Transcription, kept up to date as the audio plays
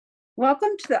Welcome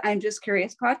to the I'm Just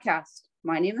Curious podcast.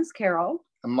 My name is Carol.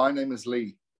 And my name is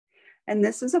Lee. And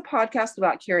this is a podcast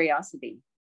about curiosity.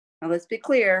 Now, let's be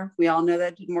clear. We all know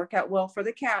that didn't work out well for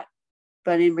the cat,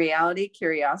 but in reality,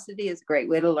 curiosity is a great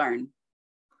way to learn.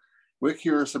 We're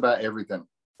curious about everything,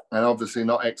 and obviously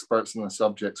not experts in the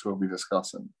subjects we'll be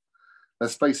discussing.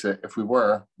 Let's face it, if we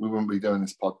were, we wouldn't be doing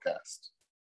this podcast.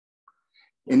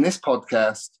 In this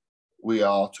podcast, we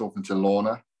are talking to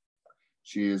Lorna.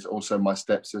 She is also my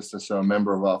stepsister, so a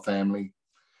member of our family.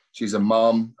 She's a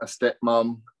mum, a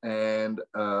stepmom, and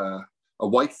a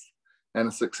wife, and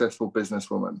a successful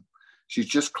businesswoman. She's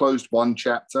just closed one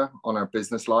chapter on her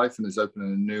business life and is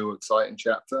opening a new, exciting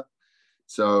chapter.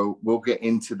 So we'll get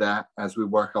into that as we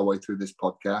work our way through this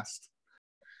podcast.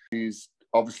 She's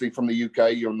obviously from the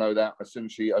UK. You'll know that as soon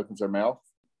as she opens her mouth.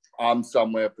 I'm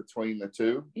somewhere between the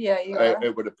two. Yeah, you are.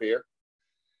 It would appear.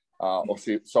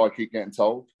 Obviously, so I keep getting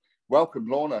told. Welcome,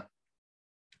 Lorna.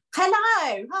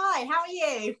 Hello. Hi, how are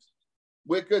you?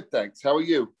 We're good, thanks. How are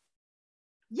you?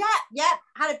 Yep.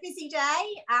 Had a busy day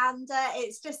and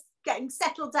it's just getting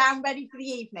settled down, ready for the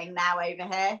evening now over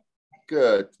here.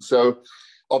 Good. So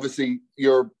obviously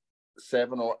you're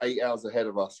 7 or 8 hours ahead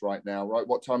of us right now, right?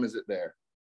 What time is it there?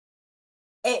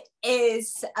 It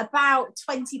is about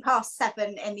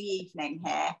 7:20 in the evening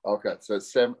here. Okay, so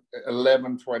it's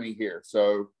 11:20 here.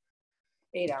 So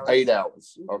 8 hours. 8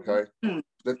 hours. Okay.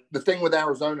 Mm-hmm. The thing with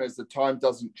Arizona is the time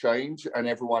doesn't change and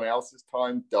everyone else's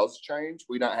time does change.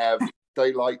 We don't have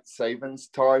daylight savings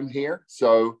time here.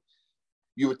 So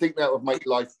you would think that would make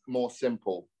life more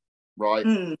simple, right?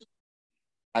 Mm.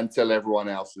 Until everyone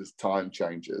else's time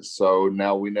changes. So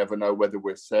now we never know whether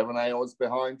we're 7 hours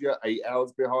behind you, 8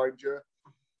 hours behind you,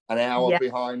 an hour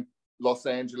behind Los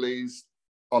Angeles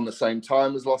on the same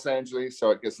time as Los Angeles.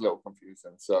 So it gets a little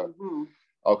confusing. So,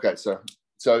 okay.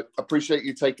 So appreciate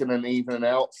you taking an evening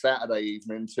out, Saturday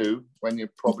evening too, when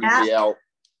you'd probably be out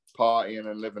partying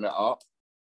and living it up.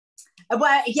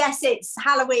 Well, yes, it's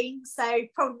Halloween, so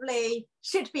probably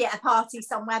should be at a party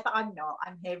somewhere, but I'm not.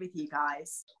 I'm here with you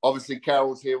guys. Obviously,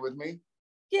 Carol's here with me.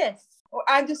 Yes. Well,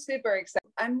 I'm just super excited.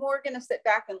 I'm more going to sit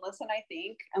back and listen, I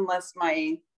think, unless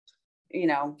my,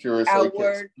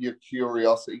 Your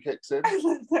curiosity kicks in.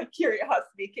 My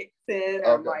curiosity kicks in,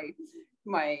 or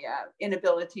my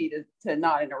inability to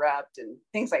not interrupt and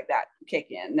things like that kick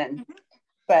in.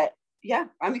 But yeah,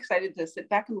 I'm excited to sit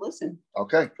back and listen.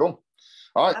 Okay, cool.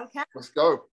 All right, okay. Let's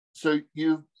go. So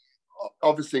you've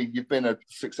been a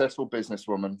successful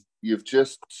businesswoman. You've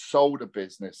just sold a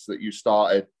business that you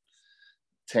started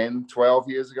 10, 12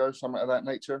 years ago, something of that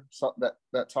nature,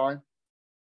 that time?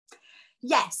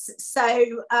 Yes.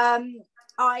 So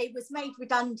I was made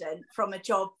redundant from a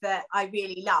job that I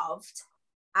really loved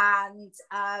and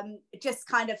just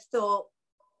kind of thought,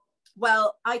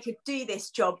 well, I could do this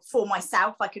job for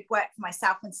myself. I could work for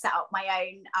myself and set up my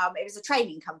own. It was a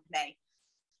training company.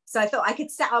 So I thought I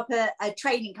could set up a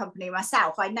training company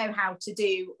myself. I know how to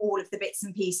do all of the bits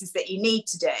and pieces that you need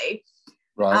to do.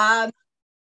 Right.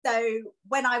 So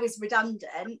when I was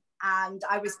redundant and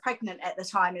I was pregnant at the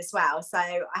time as well, so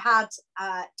I had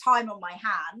time on my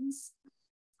hands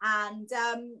and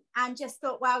just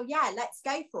thought, well, yeah, let's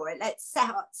go for it. Let's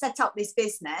set up this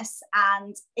business.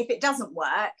 And if it doesn't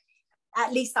work,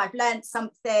 at least I've learned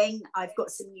something. I've got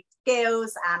some new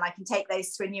skills and I can take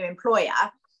those to a new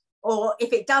employer. Or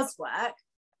if it does work,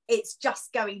 it's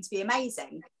just going to be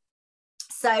amazing.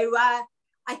 So I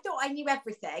thought I knew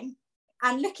everything.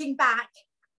 And looking back,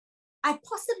 I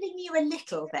possibly knew a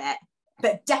little bit,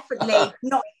 but definitely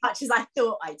not as much as I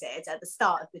thought I did at the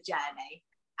start of the journey.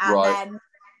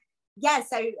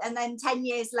 And then 10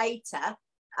 years later,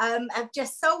 I've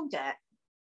just sold it.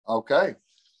 Okay.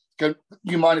 Do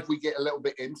you mind if we get a little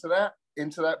bit into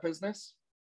that business?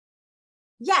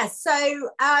 Yes, so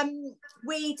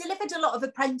we delivered a lot of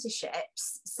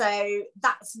apprenticeships. So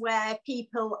that's where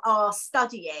people are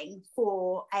studying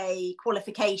for a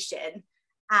qualification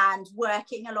and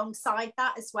working alongside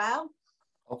that as well.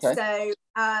 Okay. So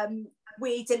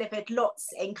we delivered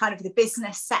lots in kind of the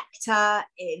business sector,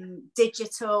 in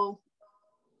digital.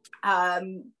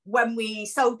 When we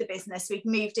sold the business, we've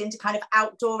moved into kind of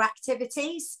outdoor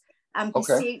activities and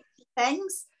pursuit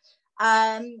things.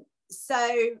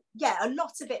 So yeah, a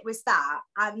lot of it was that,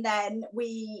 and then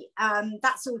we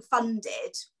that's all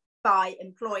funded by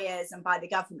employers and by the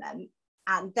government,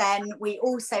 and then we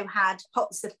also had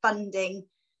pots of funding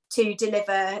to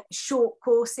deliver short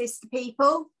courses to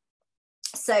people.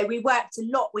 So we worked a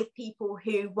lot with people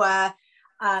who were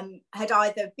had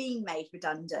either been made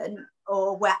redundant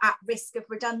or were at risk of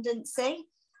redundancy,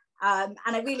 and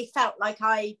I really felt like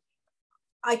I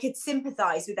could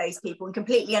sympathise with those people and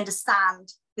completely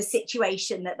understand the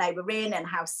situation that they were in and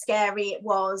how scary it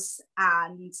was.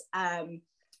 And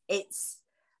it's,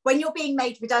 when you're being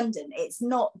made redundant, it's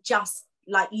not just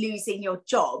like losing your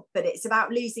job, but it's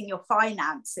about losing your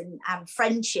finance and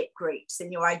friendship groups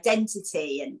and your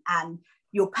identity and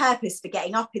your purpose for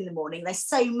getting up in the morning. There's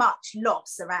so much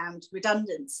loss around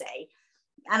redundancy,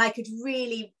 and I could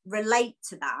really relate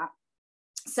to that.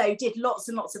 So did lots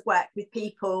and lots of work with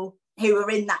people who were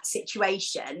in that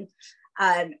situation,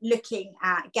 looking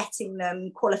at getting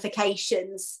them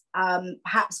qualifications,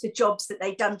 perhaps for jobs that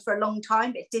they'd done for a long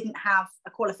time but didn't have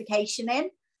a qualification in,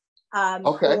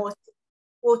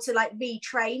 or to like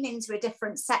retrain into a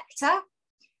different sector.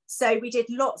 So we did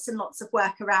lots and lots of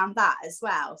work around that as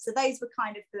well. So those were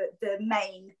kind of the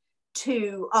main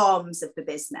two arms of the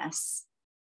business.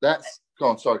 That's, go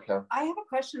on, sorry, Karen. I have a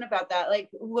question about that. Like,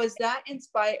 was that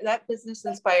business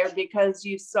inspired because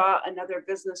you saw another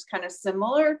business kind of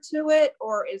similar to it,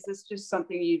 or is this just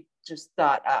something you just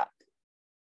thought up?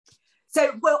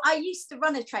 So, well, I used to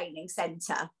run a training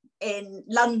centre in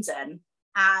London,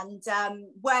 and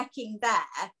working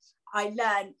there, I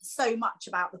learned so much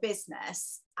about the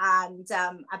business and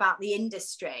about the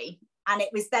industry. And it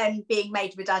was then being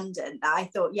made redundant that I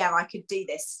thought, yeah, I could do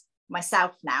this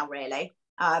myself now, really.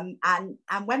 And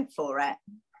went for it.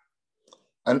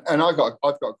 And I've got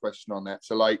a question on that.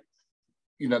 So, like,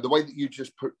 you know, the way that you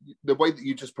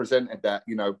just presented that,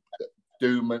 you know,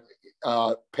 doom,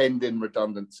 pending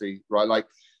redundancy, right? Like,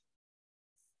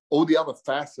 all the other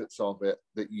facets of it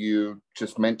that you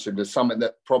just mentioned is something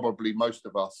that probably most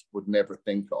of us would never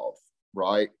think of,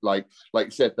 right? Like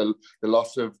you said, the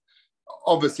loss of,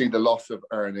 obviously the loss of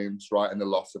earnings, right, and the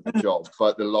loss of a job,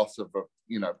 but the loss of,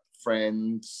 you know,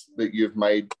 friends that you've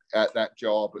made at that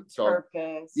job, and so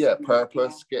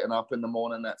purpose, getting up in the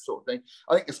morning, that sort of thing.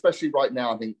 I think especially right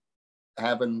now, I think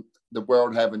having the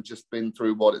world having just been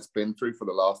through what it's been through for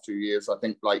the last 2 years, I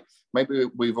think like maybe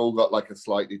we've all got like a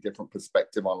slightly different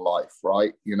perspective on life,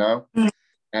 right? You know,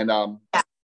 and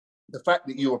the fact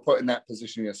that you were put in that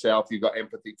position yourself, you got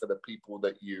empathy for the people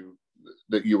that you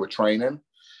were training.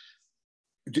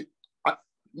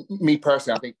 Me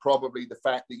personally, I think probably the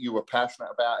fact that you were passionate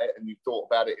about it and you thought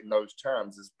about it in those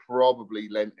terms has probably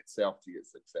lent itself to your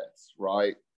success,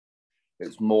 right?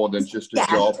 It's more than just a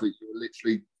job that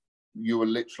you were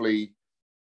literally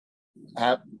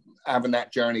having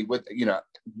that journey with, you know,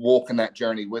 walking that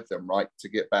journey with them, right, to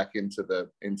get back into the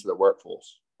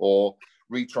workforce or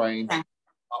retrain,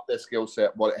 up their skill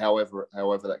set, however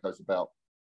that goes about.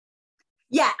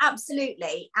 Yeah,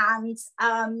 absolutely. And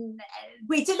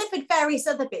we delivered various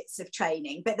other bits of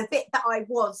training, but the bit that I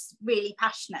was really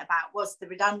passionate about was the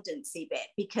redundancy bit,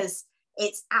 because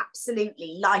it's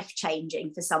absolutely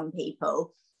life-changing for some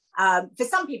people. For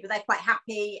some people, they're quite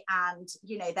happy and,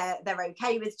 you know, they're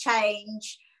okay with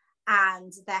change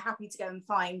and they're happy to go and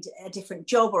find a different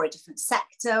job or a different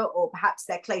sector, or perhaps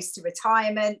they're close to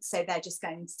retirement, so they're just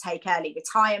going to take early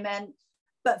retirement.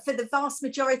 But for the vast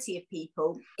majority of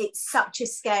people, it's such a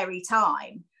scary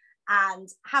time. And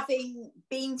having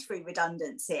been through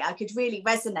redundancy, I could really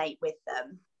resonate with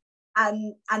them.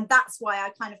 And that's why I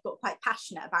kind of got quite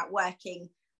passionate about working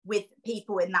with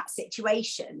people in that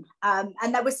situation.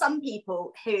 And there were some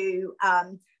people who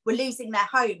were losing their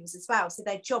homes as well. So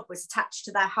their job was attached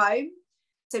to their home.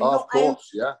 So of course,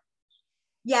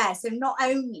 so not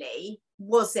only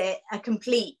was it a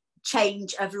complete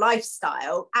change of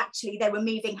lifestyle, actually they were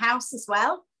moving house as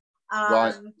well,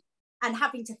 and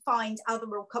having to find other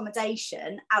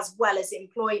accommodation as well as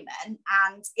employment.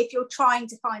 And if you're trying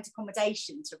to find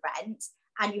accommodation to rent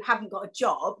and you haven't got a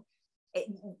job,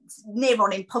 it's near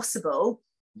on impossible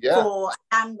for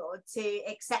a landlord to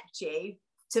accept you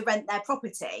to rent their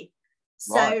property.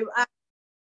 So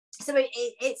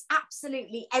it's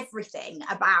absolutely everything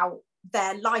about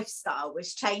their lifestyle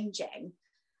was changing.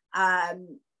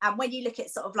 And when you look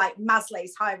at sort of like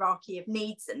Maslow's hierarchy of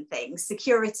needs and things,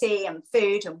 security and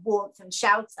food and warmth and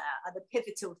shelter are the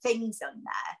pivotal things on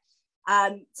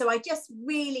there. So I just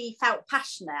really felt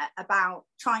passionate about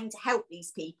trying to help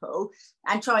these people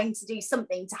and trying to do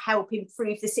something to help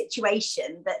improve the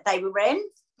situation that they were in.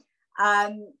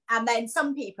 And then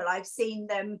some people, I've seen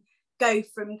them go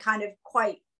from kind of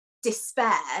quite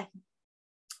despair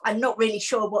and not really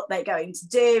sure what they're going to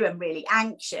do and really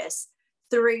anxious,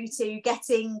 through to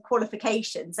getting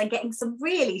qualifications and getting some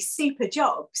really super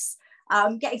jobs,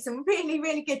 getting some really,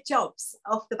 really good jobs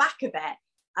off the back of it.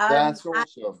 That's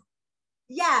awesome.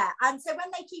 And so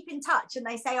when they keep in touch and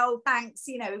they say, oh, thanks,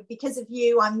 you know, because of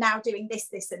you, I'm now doing this,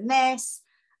 this and this,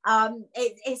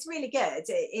 it's really good.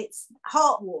 It's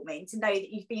heartwarming to know that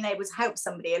you've been able to help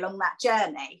somebody along that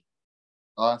journey.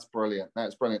 Oh, that's brilliant.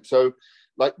 That's brilliant. So,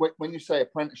 like when you say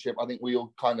apprenticeship, I think we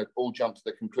all kind of jump to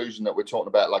the conclusion that we're talking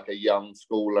about like a young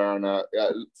school learner,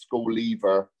 school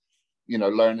leaver, you know,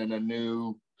 learning a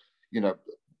new, you know,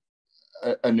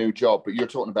 a new job. But you're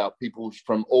talking about people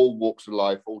from all walks of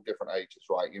life, all different ages,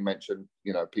 right? You mentioned,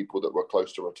 you know, people that were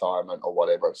close to retirement or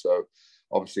whatever. So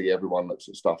obviously everyone looks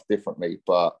at stuff differently.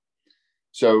 But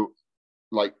so,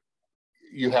 like,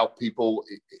 you help people.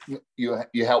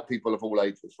 You help people of all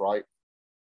ages, right?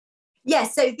 Yeah,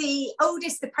 so the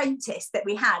oldest apprentice that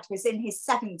we had was in his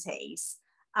 70s,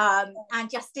 and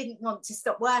just didn't want to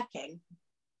stop working.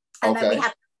 And then we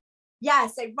had,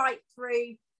 so right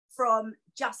through from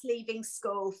just leaving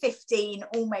school, 15,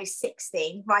 almost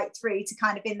 16, right through to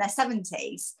kind of in their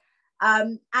 70s,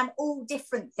 and all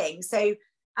different things. So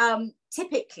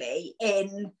typically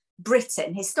in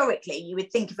Britain, historically, you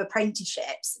would think of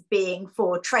apprenticeships being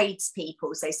for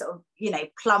tradespeople, so sort of, you know,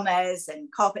 plumbers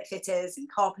and carpet fitters and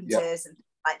carpenters and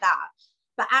things like that.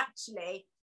 But actually,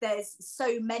 there's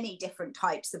so many different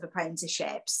types of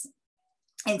apprenticeships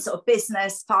in sort of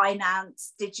business,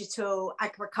 finance, digital,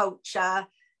 agriculture,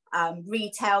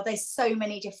 retail. There's so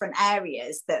many different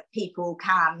areas that people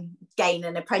can gain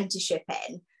an apprenticeship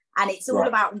in, and it's all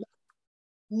about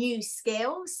new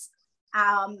skills.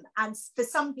 And for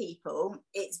some people,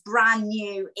 it's brand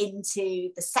new into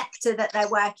the sector that they're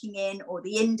working in or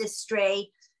the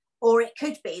industry, or it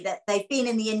could be that they've been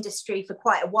in the industry for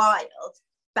quite a while,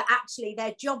 but actually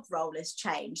their job role has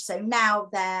changed. So now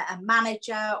they're a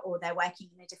manager or they're working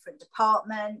in a different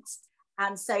department.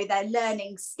 And so they're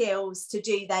learning skills to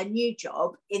do their new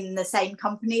job in the same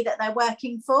company that they're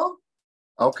working for.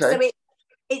 Okay. So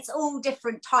it's all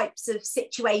different types of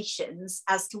situations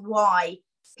as to why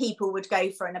people would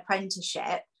go for an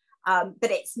apprenticeship,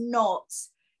 but it's not,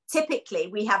 typically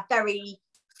we have very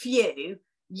few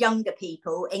younger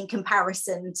people in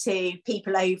comparison to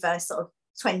people over sort of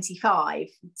 25.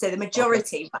 So the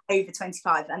majority are over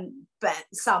 25, but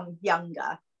some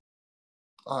younger.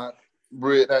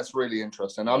 That's really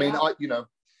interesting. I mean, I, you know,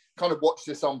 kind of watched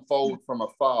this unfold from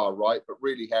afar, right? But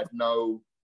really had no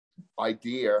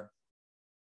idea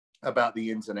about the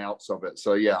ins and outs of it.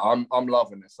 So yeah, I'm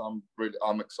loving this. I'm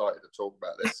excited to talk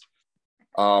about this.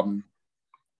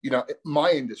 You know,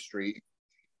 my industry,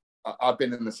 I've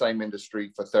been in the same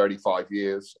industry for 35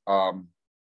 years. I've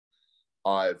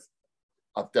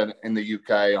done it in the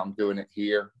UK. I'm doing it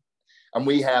here, and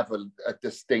we have a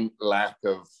distinct lack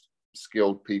of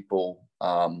skilled people.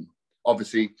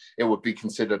 Obviously, it would be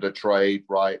considered a trade,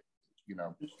 right? You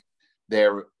know,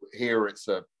 here it's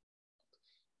a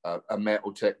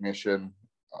metal technician,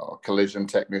 collision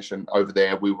technician. Over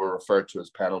there, we were referred to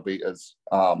as panel beaters.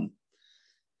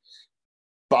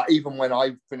 But even when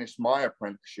I finished my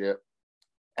apprenticeship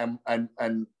and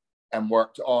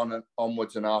worked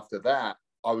onwards and after that,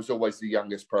 I was always the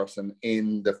youngest person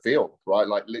in the field, right?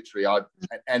 Like literally,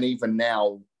 and even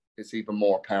now, it's even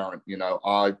more apparent. You know,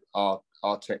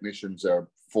 our technicians are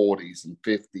 40s and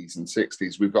 50s and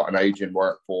 60s. We've got an aging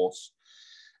workforce,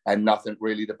 and nothing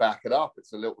really to back it up.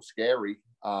 It's a little scary.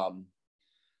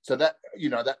 So that, you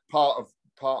know, that part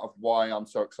of why I'm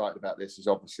so excited about this is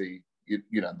obviously,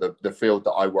 you know, the field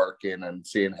that I work in, and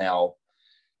seeing how,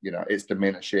 you know, it's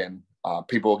diminishing.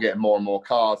 People are getting more and more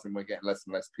cars, and we're getting less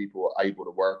and less people able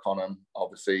to work on them.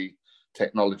 Obviously,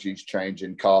 technology's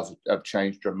changing. Cars have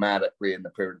changed dramatically in the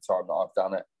period of time that I've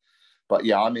done it. But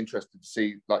yeah, I'm interested to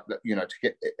see, like, you know, to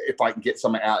get, if I can get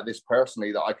something out of this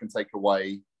personally that I can take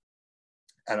away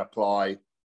and apply,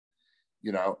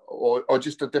 you know, or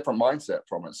just a different mindset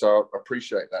from it. So I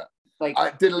appreciate that. Like,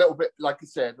 I did a little bit, like I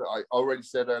said, I already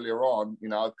said earlier on, you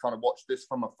know, I've kind of watched this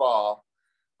from afar,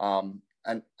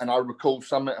 and I recall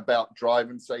something about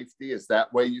driving safety. Is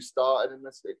that where you started in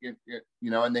this, you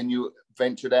know, and then you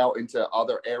ventured out into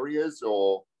other areas,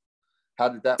 or how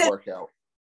did that work out?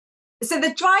 So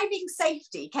the driving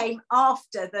safety came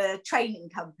after the training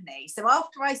company. So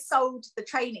after I sold the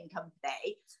training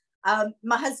company,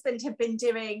 my husband had been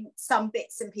doing some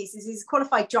bits and pieces. He's a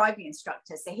qualified driving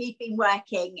instructor. So he'd been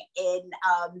working in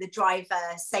the driver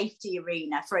safety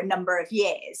arena for a number of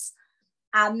years.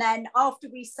 And then after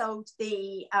we sold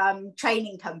the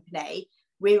training company,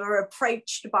 we were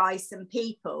approached by some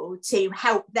people to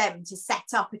help them to set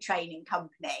up a training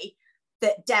company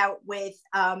that dealt with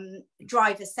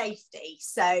driver safety.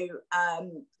 So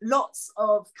lots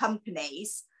of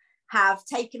companies have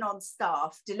taken on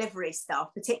staff, delivery staff,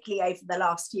 particularly over the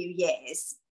last few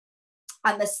years.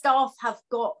 And the staff have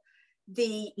got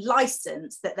the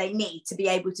license that they need to be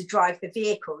able to drive the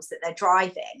vehicles that they're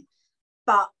driving,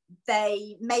 but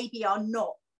they maybe are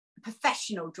not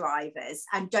professional drivers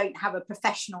and don't have a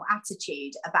professional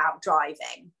attitude about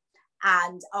driving.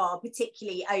 and are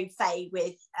particularly au fait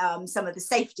with some of the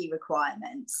safety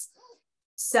requirements.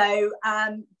 So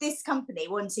this company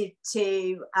wanted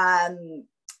to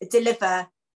deliver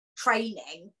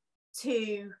training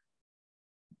to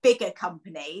bigger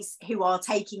companies who are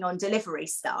taking on delivery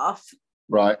staff,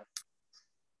 right,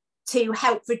 to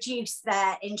help reduce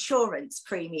their insurance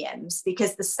premiums,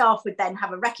 because the staff would then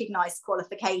have a recognised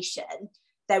qualification.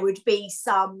 There would be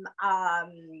some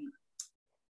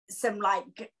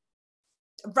like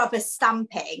rubber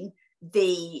stamping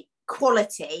the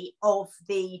quality of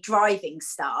the driving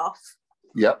staff,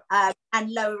 yep,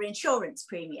 and lower insurance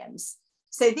premiums.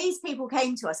 So these people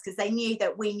came to us because they knew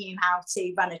that we knew how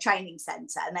to run a training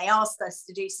centre, and they asked us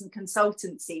to do some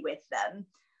consultancy with them,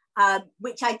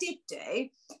 which I did do.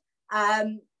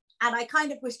 And I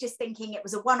kind of was just thinking it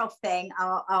was a one-off thing.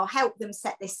 I'll help them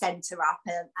set this centre up,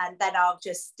 and then I'll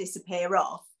just disappear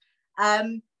off.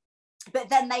 But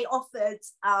then they offered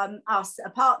us a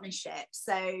partnership.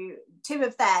 So two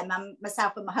of them,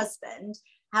 myself and my husband,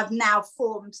 have now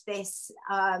formed this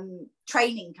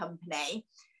training company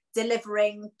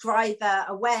delivering driver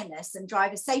awareness and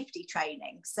driver safety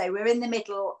training. So we're in the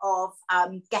middle of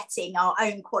getting our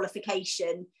own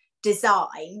qualification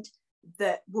designed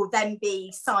that will then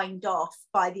be signed off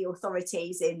by the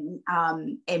authorities in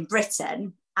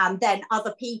Britain, and then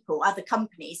other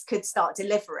companies could start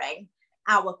delivering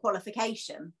our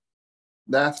qualification.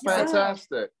 That's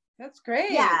fantastic. That's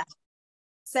great. Yeah.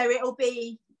 So it'll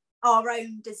be our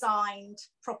own designed,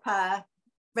 proper,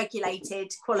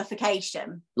 regulated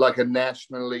qualification. Like a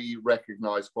nationally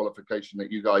recognised qualification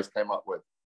that you guys came up with.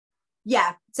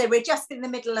 Yeah. So we're just in the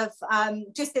middle of,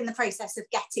 just in the process of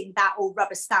getting that all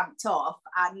rubber stamped off.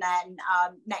 And then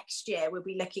next year we'll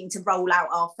be looking to roll out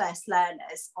our first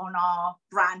learners on our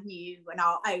brand new and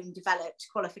our own developed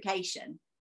qualification.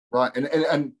 Right,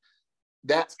 and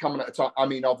that's coming at a time. I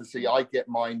mean, obviously, I get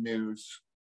my news.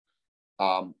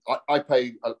 I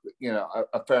pay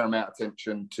a fair amount of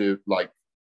attention to like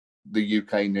the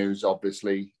UK news,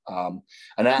 obviously, and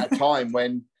at a time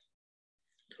when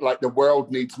like the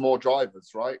world needs more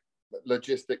drivers, right?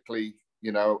 Logistically,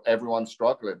 everyone's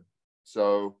struggling,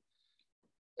 so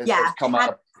it's come at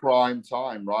a prime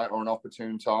time, right, or an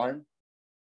opportune time.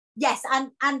 Yes,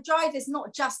 and drivers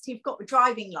not just who've got the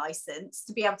driving license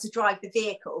to be able to drive the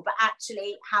vehicle, but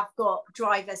actually have got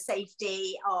driver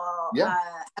safety or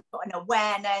have got an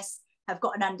awareness, have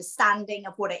got an understanding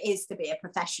of what it is to be a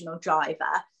professional driver,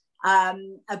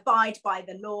 abide by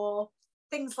the law,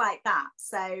 things like that.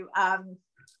 So,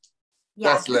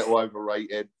 that's a little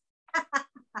overrated.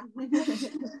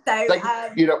 So,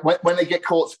 when they get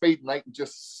caught speeding, they can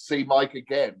just see Mike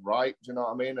again, right? Do you know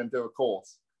what I mean? And do a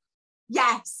course.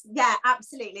 Yes, yeah,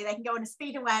 absolutely. They can go on a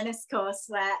speed awareness course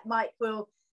where Mike will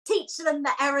teach them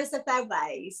the errors of their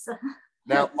ways.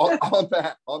 Now,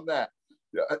 on that,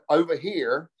 over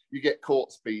here, you get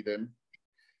caught speeding,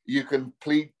 you can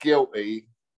plead guilty.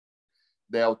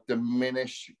 They'll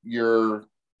diminish your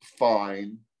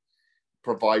fine,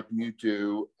 providing you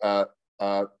do a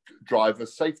driver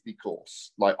safety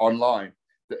course, like online.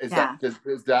 Does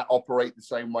that operate the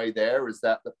same way there? Is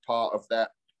that the part of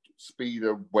that speed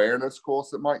awareness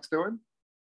course that Mike's doing?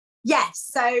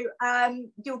 Yes, so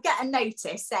you'll get a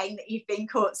notice saying that you've been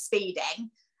caught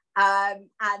speeding,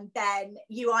 and then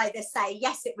you either say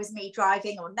yes, it was me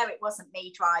driving, or no, it wasn't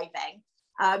me driving,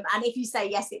 and if you say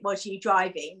yes, it was you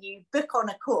driving, you book on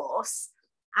a course.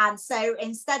 And so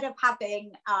instead of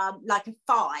having like a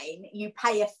fine, you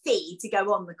pay a fee to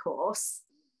go on the course,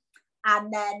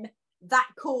 and then that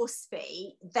course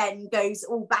fee then goes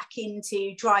all back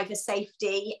into driver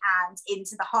safety and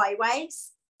into the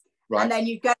highways. Right. And then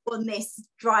you go on this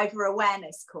driver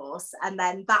awareness course, and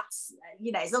then that's,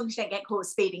 as long as you don't get caught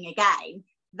speeding again,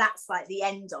 that's like the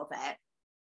end of it.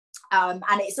 And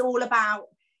it's all about,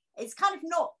 it's kind of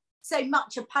not so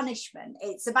much a punishment,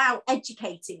 it's about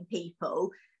educating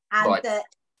people. And right. That,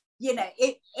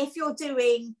 if you're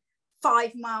doing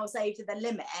 5 miles over the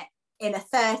limit in a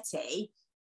 30,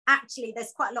 actually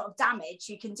there's quite a lot of damage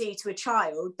you can do to a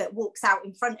child that walks out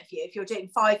in front of you if you're doing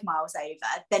 5 miles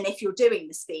over than if you're doing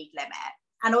the speed limit.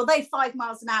 And although 5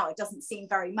 miles an hour doesn't seem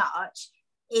very much,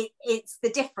 it's the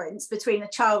difference between a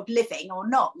child living or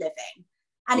not living.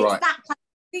 And right. It's that kind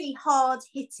of really hard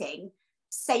hitting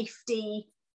safety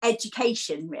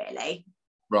education, really.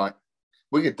 Right.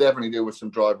 We could definitely do with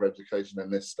some driver education in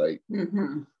this state.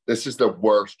 Mm-hmm. This is the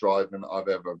worst driving I've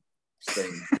ever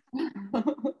seen.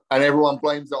 And everyone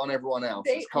blames it on everyone else.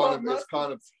 They all blame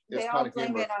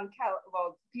it on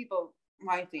people,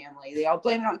 my family, they all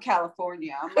blame it on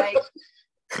California. I'm like,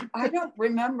 I don't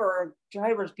remember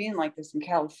drivers being like this in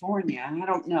California. I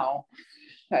don't know.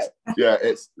 Yeah,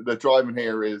 it's the driving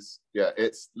here is,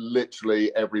 it's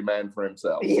literally every man for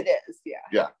himself. It is,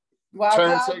 Yeah. Wild, Turn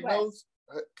wild signals,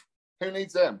 who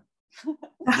needs them?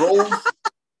 Rules,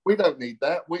 we don't need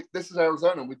that. This is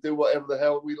Arizona. We do whatever the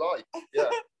hell we like.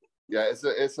 Yeah, it's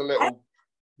a little.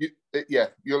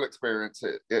 You'll experience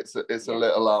it. It's a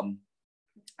little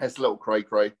cray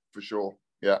for sure.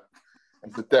 Yeah,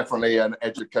 it's definitely an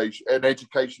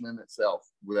education in itself,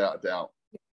 without a doubt.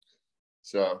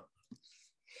 So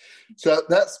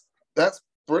that's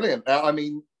brilliant. I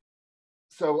mean,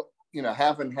 so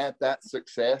having had that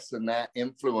success and that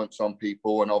influence on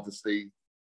people, and obviously,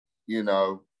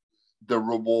 the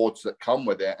rewards that come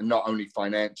with it, and not only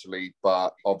financially,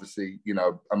 but obviously,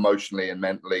 emotionally and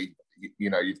mentally,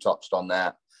 you've touched on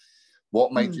that.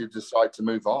 What made you decide to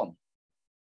move on?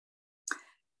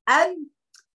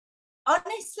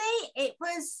 Honestly, it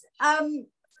was,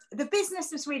 the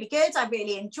business was really good. I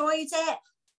really enjoyed it.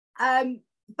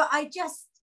 But I just,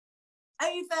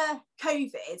 over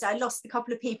COVID, I lost a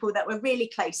couple of people that were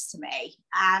really close to me,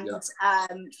 and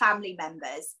family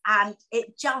members. And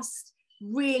it just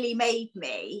really made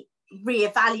me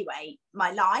reevaluate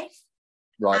my life,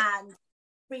 and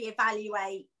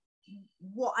reevaluate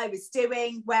what I was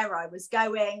doing, where I was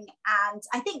going. And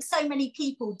I think so many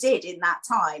people did in that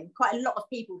time. Quite a lot of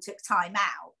people took time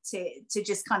out to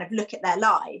just kind of look at their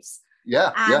lives.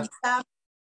 And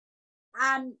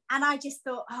I just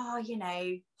thought,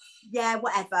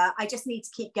 whatever. I just need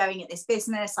to keep going at this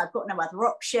business. I've got no other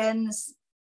options.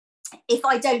 If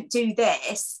I don't do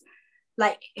this,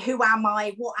 like, who am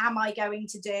I? What am I going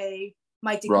to do?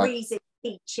 My degree's in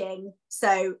teaching.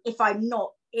 So if I'm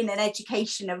not in an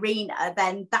education arena,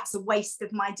 then that's a waste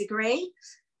of my degree.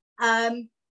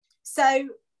 So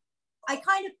I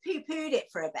kind of poo-pooed it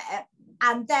for a bit,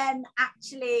 and then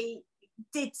actually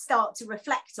did start to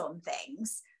reflect on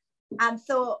things, and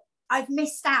thought, I've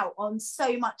missed out on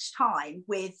so much time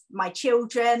with my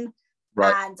children,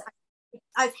 and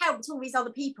I've helped all these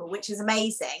other people, which is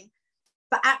amazing.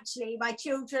 But actually, my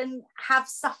children have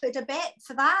suffered a bit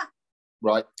for that.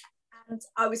 And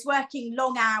I was working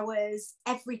long hours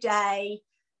every day.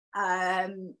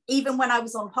 Even when I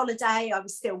was on holiday, I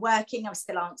was still working. I was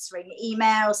still answering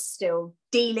emails, still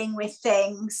dealing with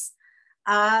things.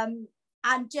 And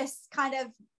just kind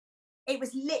of, it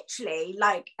was literally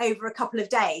like over a couple of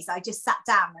days, I just sat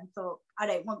down and thought, I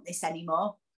don't want this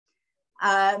anymore.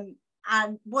 And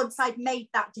once I'd made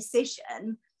that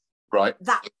decision, that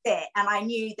was it. And I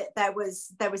knew that there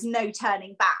was no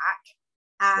turning back.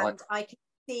 And I could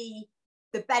see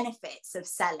the benefits of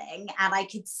selling, and I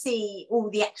could see all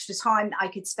the extra time that I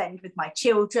could spend with my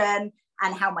children,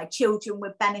 and how my children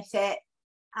would benefit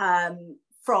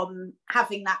from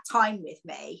having that time with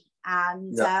me.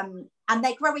 And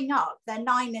they're growing up. They're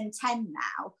 9 and 10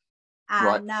 now,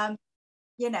 and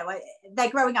they're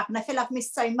growing up, and I feel I've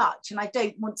missed so much, and I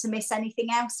don't want to miss anything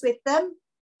else with them.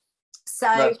 So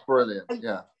that's brilliant.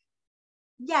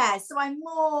 So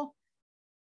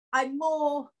I'm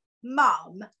more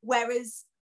mum, whereas,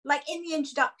 like, in the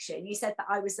introduction you said that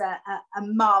I was a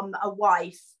mum, a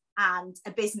wife, and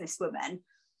a businesswoman,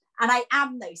 and I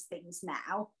am those things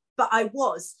now, but I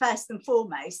was first and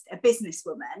foremost a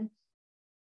businesswoman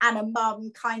and a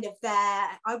mum, kind of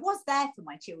there. I was there for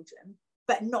my children,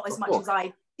 but not as much as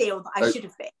I feel that I should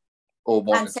have been, or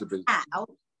wanted to be.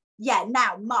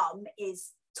 Now mum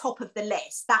is top of the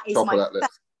list. That is my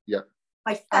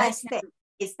first thing,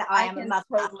 is that I am a mother.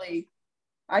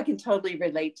 I can totally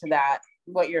relate to that,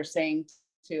 what you're saying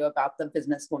too about the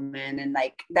businesswoman, and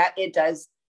like that it does,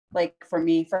 like, for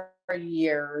me, for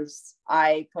years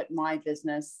I put my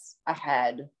business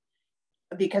ahead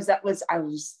because that's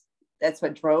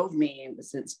what drove me. It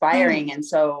was inspiring. And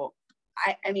so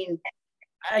I mean,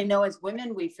 I know as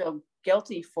women we feel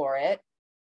guilty for it,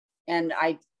 and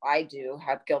I do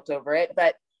have guilt over it,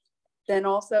 but then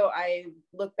also I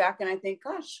look back and I think,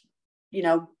 gosh,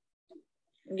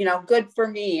 good for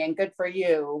me and good for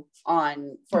you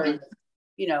for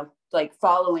like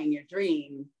following your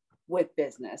dream with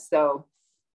business. So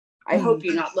I hope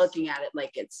you're not looking at it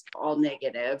like it's all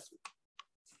negative.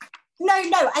 No,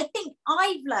 I think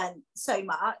I've learned so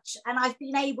much, and I've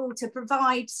been able to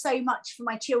provide so much for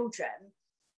my children,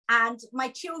 and my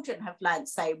children have learned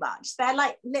so much. They're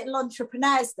like little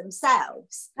entrepreneurs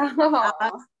themselves.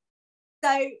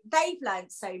 So they've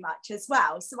learned so much as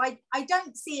well. So I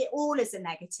don't see it all as a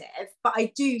negative, but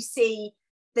I do see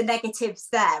the negatives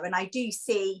there. And I do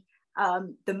see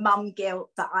the mum guilt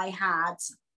that I had.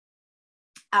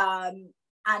 And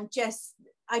I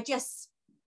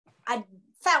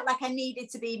felt like I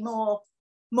needed to be more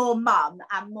mum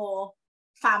and more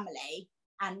family,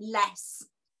 and less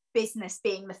business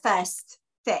being the first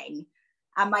thing.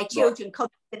 And my children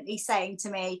constantly saying to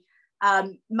me,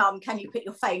 Mum, can you put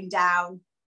your phone down?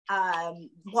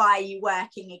 Why are you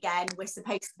working again? We're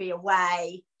supposed to be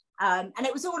away. And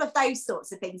it was all of those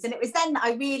sorts of things. And it was then that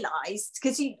I realised,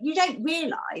 because you don't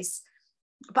realise,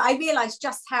 but I realised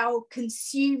just how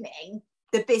consuming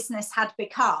the business had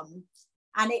become.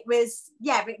 And it was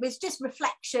just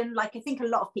reflection, like I think a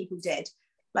lot of people did,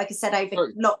 like I said,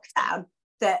 over lockdown,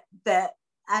 that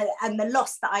and the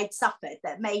loss that I'd suffered,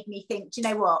 that made me think, do you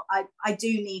know what, I do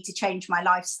need to change my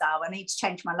lifestyle. I need to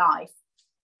change my life.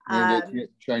 You need to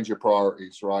change your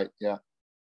priorities, right? Yeah.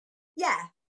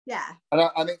 And I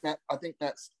think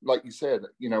that's, like you said,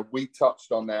 you know, we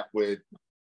touched on that with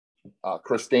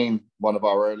Christine, one of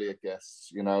our earlier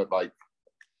guests. You know, like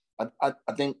I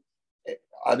think it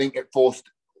forced,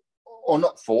 or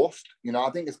not forced, you know, I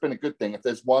think it's been a good thing. If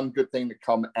there's one good thing to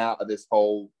come out of this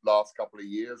whole last couple of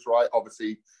years, right?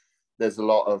 Obviously, there's a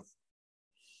lot of,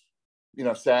 you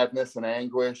know, sadness and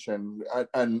anguish and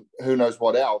who knows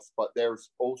what else, but there's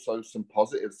also some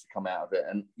positives to come out of it.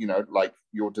 And, you know, like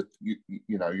your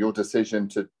decision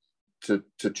to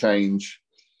change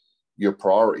your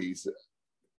priorities,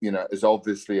 you know, is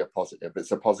obviously a positive.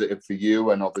 It's a positive for you,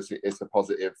 and obviously it's a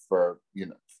positive for, you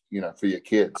know, for your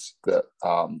kids, that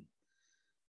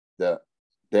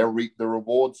they'll reap the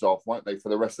rewards of, won't they, for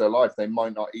the rest of their life. They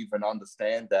might not even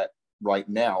understand that right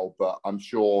now, but I'm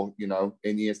sure, you know,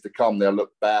 in years to come, they'll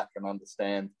look back and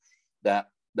understand that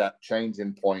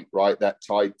changing point, right? That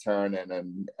tide turning,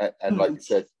 and like you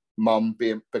said, Mum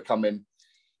becoming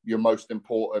your most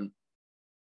important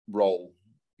role,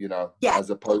 you know, as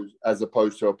opposed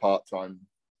to a part-time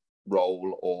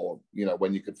role, or, you know,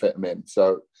 when you could fit them in.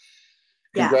 So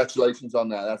congratulations on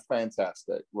that. That's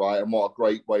fantastic, right? And what a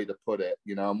great way to put it,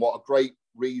 you know, and what a great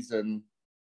reason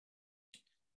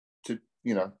to,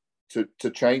 you know, to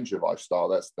change your lifestyle.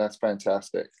 That's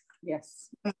fantastic. Yes.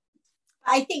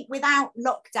 I think without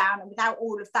lockdown and without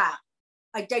all of that,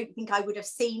 I don't think I would have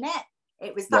seen it.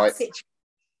 It was that situation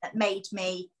that made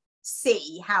me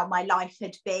see how my life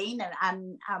had been,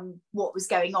 and what was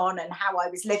going on and how I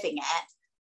was living it.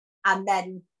 And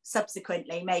then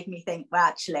subsequently made me think, well,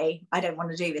 actually, I don't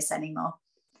want to do this anymore.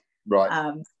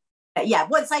 Right. But yeah,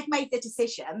 once I'd made the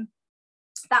decision,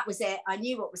 that was it. I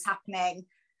knew what was happening,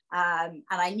 and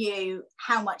I knew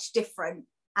how much different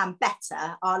and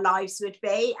better our lives would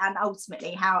be, and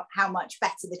ultimately how much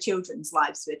better the children's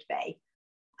lives would be.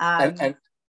 And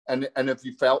have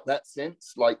you felt that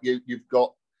since? Like you've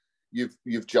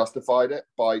justified it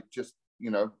by just,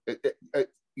 you know,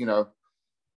 you know,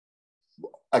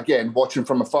 again, watching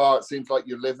from afar, it seems like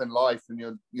you're living life, and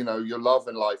you're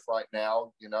loving life right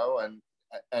now, you know,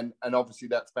 and obviously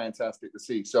that's fantastic to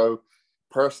see. So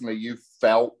personally, you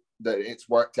felt that it's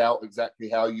worked out exactly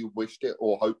how you wished it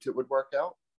or hoped it would work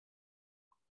out?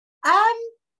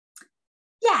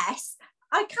 Yes,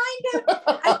 I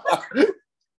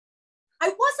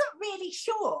wasn't really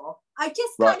sure. I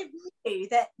just kind of knew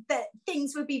that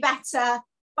things would be better,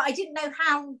 but I didn't know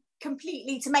how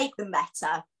completely to make them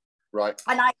better. Right.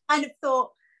 And I kind of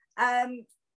thought,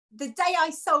 the day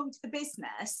I sold the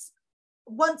business,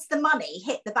 once the money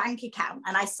hit the bank account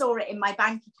and I saw it in my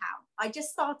bank account, I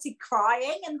just started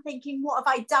crying and thinking, what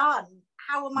have I done?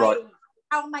 How am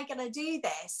I going to do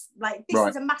this? Like, this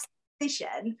is a massive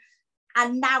decision,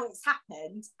 and now it's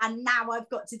happened, and now I've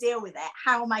got to deal with it.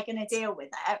 How am I going to deal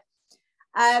with it?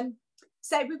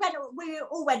 So we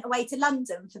all went away to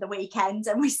London for the weekend,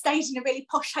 and we stayed in a really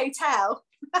posh hotel.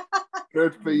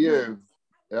 Good for you.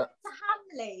 Yeah. To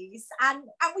Hamleys, and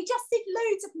we just did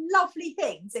loads of lovely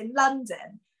things in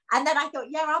London. And then I thought,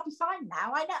 yeah, I'll be fine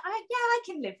now. I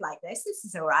can live like this. This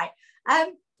is all right.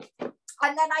 And then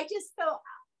I just thought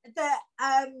that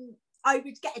I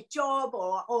would get a job,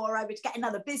 or I would get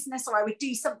another business, or I would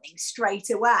do something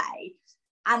straight away.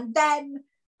 And then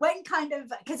when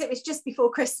because it was just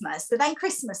before Christmas, so then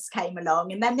Christmas came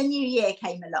along, and then the new year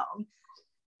came along,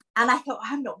 and I thought,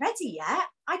 I'm not ready yet.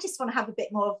 I just want to have a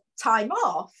bit more time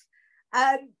off.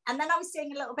 And then I was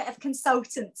doing a little bit of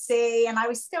consultancy, and I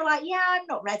was still like, yeah, I'm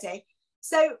not ready.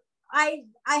 So I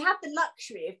had the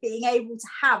luxury of being able to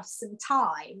have some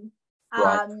time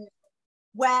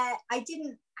where I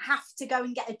didn't have to go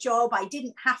and get a job. I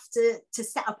didn't have to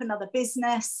set up another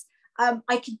business.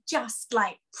 I could just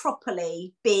like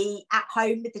properly be at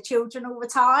home with the children all the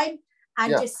time,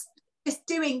 and just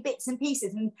doing bits and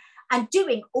pieces, and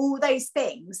doing all those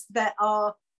things that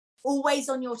are always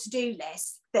on your to-do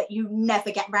list that you never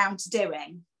get round to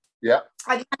doing. Yeah.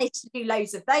 I managed to do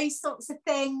loads of those sorts of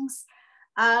things.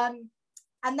 And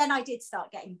then I did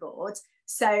start getting bored.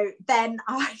 So then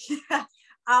I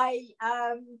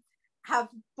have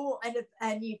bought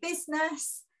a new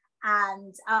business,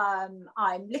 and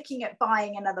I'm looking at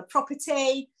buying another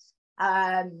property.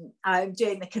 I'm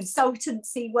doing the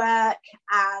consultancy work,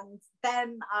 and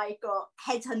then I got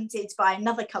headhunted by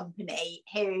another company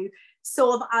who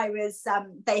saw that I was,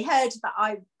 they heard that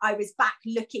I was back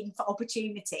looking for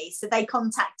opportunities. So they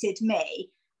contacted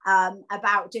me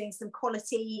about doing some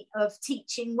quality of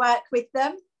teaching work with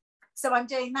them. So I'm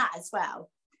doing that as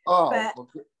well. Oh, but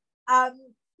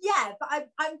yeah, but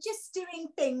I'm just doing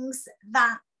things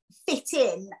that fit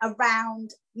in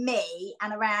around me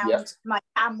and around my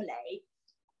family.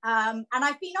 And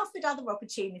I've been offered other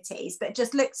opportunities, but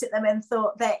just looked at them and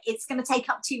thought that it's going to take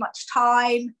up too much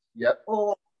time,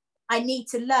 or I need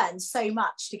to learn so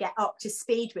much to get up to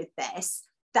speed with this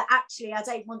that actually I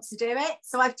don't want to do it.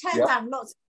 So I've turned down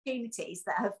lots of opportunities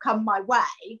that have come my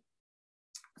way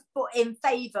for in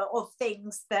favour of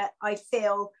things that I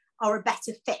feel are a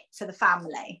better fit for the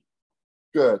family.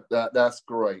 Good. That's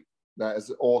great. That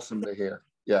is awesome to hear.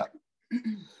 Yeah.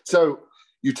 So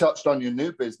you touched on your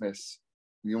new business.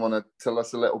 You want to tell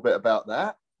us a little bit about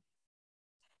that?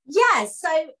 Yeah, so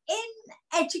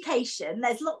in education,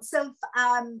 there's lots of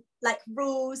like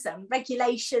rules and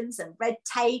regulations and red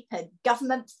tape and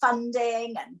government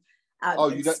funding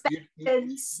and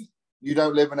inspections. You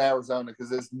don't live in Arizona, because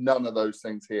there's none of those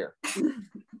things here.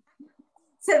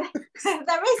 So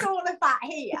there is all of that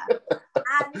here.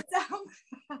 And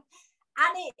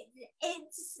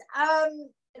it's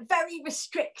very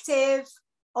restrictive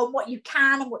on what you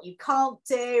can and what you can't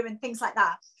do and things like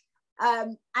that.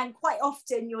 And quite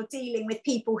often you're dealing with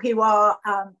people who are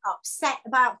upset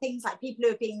about things, like people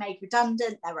who are being made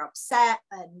redundant, they're upset,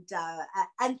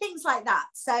 and things like that.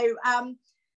 So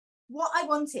what I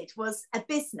wanted was a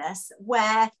business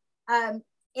where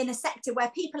in a sector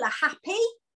where people are happy,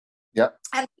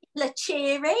 and people are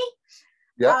cheery.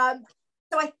 So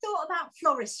I thought about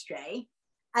floristry,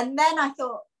 and then I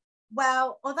thought,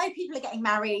 well, although people are getting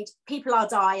married, people are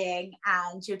dying,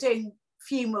 and you're doing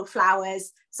funeral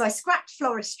flowers, so I scrapped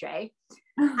floristry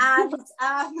and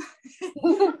and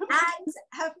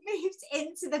have moved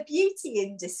into the beauty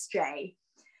industry.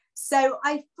 So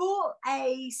I bought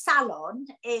a salon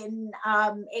in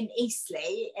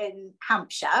Eastleigh in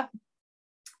Hampshire,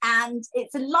 and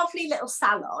it's a lovely little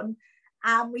salon,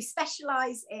 and we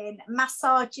specialise in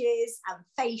massages and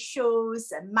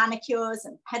facials and manicures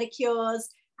and pedicures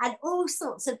and all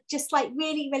sorts of just like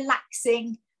really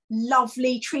relaxing,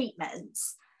 lovely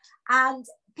treatments. And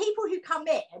people who come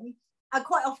in are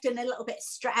quite often a little bit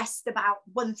stressed about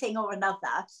one thing or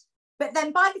another, but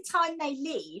then by the time they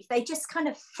leave, they just kind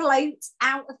of float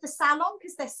out of the salon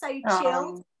because they're so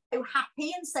chilled, so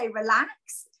happy and so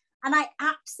relaxed. And I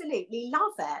absolutely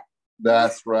love it.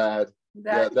 That's rad.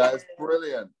 That's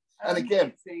brilliant. And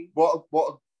again, what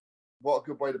a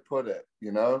good way to put it,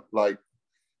 you know, like,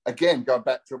 again, going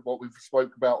back to what we've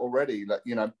spoke about already, like,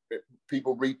 you know,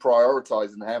 people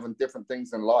reprioritize and having different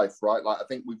things in life, right? Like, I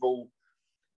think we've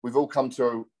all come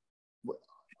to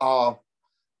our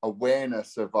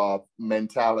awareness of our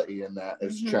mentality, and that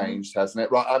has changed, hasn't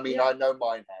it? Right? I mean, I know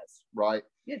mine has, right?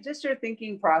 Yeah, just your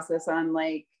thinking process on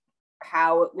like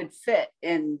how it would fit,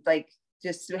 and like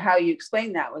just how you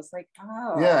explained that was like,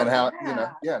 and how you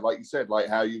know, like you said, like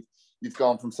how you've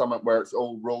gone from somewhere where it's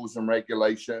all rules and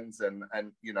regulations and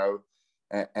you know,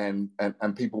 and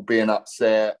people being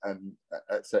upset and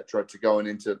etc., to going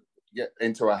into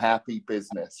a happy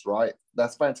business, right?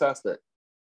 That's fantastic.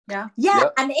 Yeah.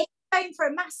 And if you're going for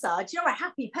a massage, you're a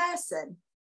happy person,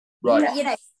 right? You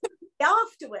know,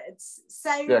 afterwards.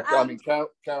 So yeah, I mean,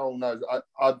 Carol knows.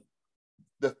 I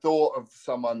the thought of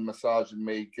someone massaging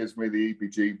me gives me the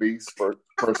EBGBs for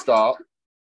a start.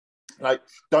 Like,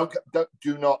 don't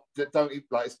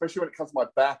like, especially when it comes to my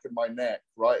back and my neck,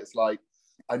 right? It's like,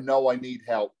 I know I need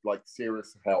help, like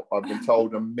serious help. I've been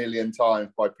told a million times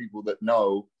by people that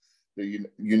know that you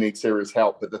need serious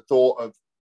help. But the thought of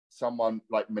someone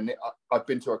like I've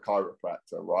been to a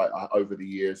chiropractor, right, over the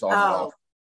years on and off.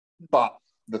 But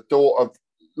the thought of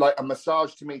like a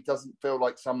massage to me doesn't feel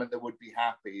like something that would be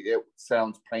happy. It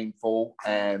sounds painful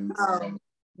and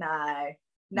no.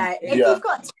 If you've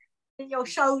got in your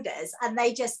shoulders and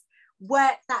they just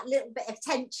work that little bit of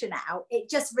tension out, it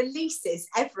just releases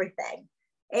everything.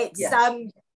 It's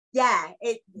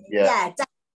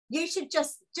you should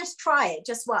just try it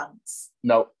just once.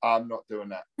 No, I'm not doing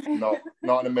that.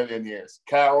 Not in a million years.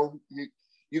 Carol,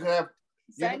 you can have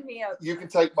sign me up. You can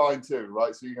take mine too,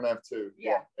 right? So you can have two.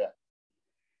 Yeah.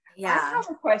 I have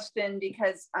a question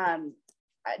because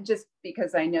just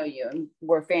because I know you and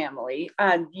we're family.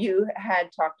 You had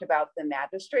talked about the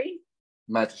magistrate.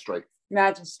 Magistrate.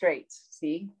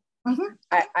 See,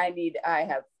 I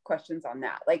have questions on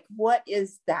that. Like, what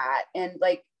is that? And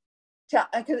like,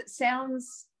 because it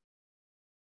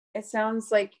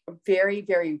sounds like very,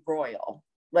 very royal.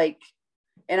 Like,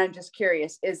 and I'm just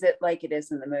curious, is it like it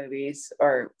is in the movies,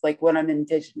 or like what I'm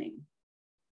envisioning?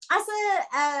 As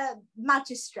a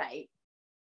magistrate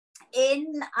in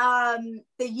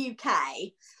the UK,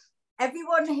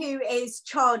 everyone who is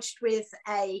charged with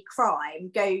a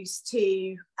crime goes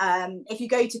to, if you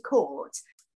go to court,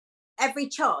 every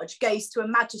charge goes to a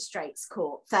magistrate's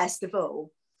court, first of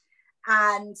all.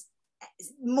 And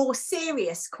more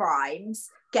serious crimes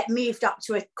get moved up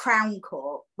to a Crown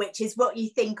Court, which is what you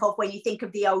think of when you think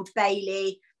of the Old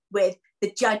Bailey, with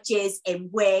the judges in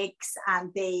wigs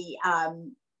and the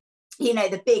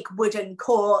the big wooden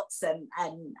courts and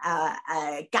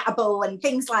gavel and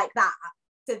things like that.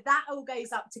 So that all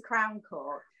goes up to Crown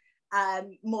Court.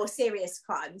 More serious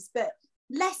crimes, but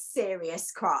less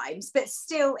serious crimes, but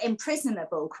still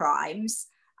imprisonable crimes,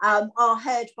 are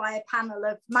heard by a panel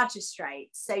of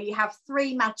magistrates. So you have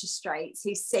 3 magistrates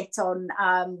who sit on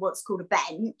what's called a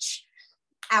bench,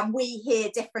 and we hear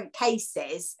different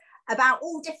cases about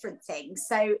all different things.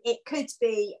 So it could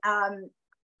be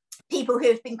people who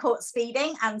have been caught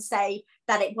speeding and say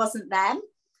that it wasn't them.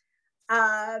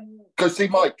 Go see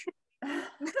Mike.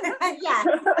 Yeah.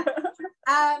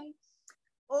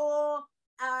 Or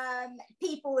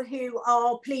people who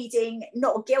are pleading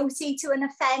not guilty to an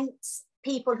offence,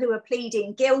 people who are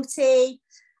pleading guilty,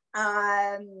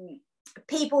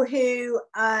 people who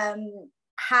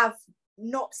have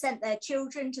not sent their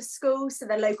children to school, so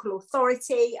the local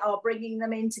authority are bringing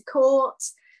them into court.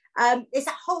 There's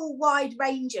a whole wide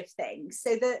range of things.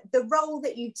 So the role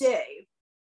that you do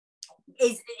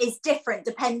is different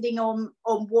depending on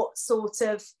what sort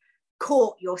of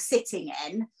court you're sitting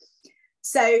in.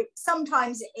 So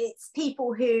sometimes it's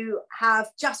people who have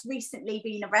just recently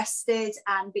been arrested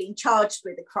and been charged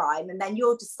with a crime, and then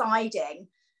you're deciding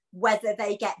whether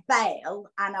they get bail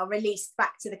and are released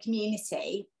back to the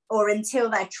community, or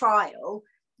until their trial,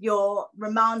 you're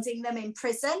remanding them in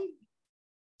prison.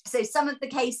 So some of the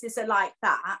cases are like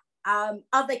that.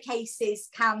 Other cases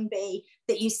can be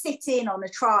that you sit in on a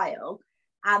trial,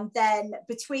 and then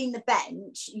between the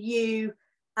bench, you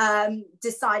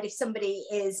decide if somebody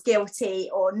is guilty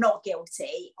or not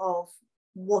guilty of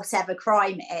whatever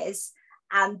crime it is.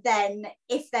 And then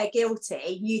if they're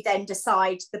guilty, you then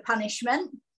decide the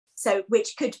punishment. So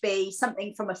which could be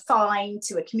something from a fine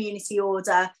to a community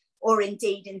order, or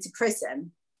indeed into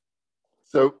prison.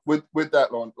 So with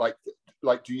that, Lorna,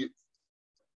 like do you,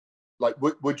 like,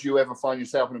 would you ever find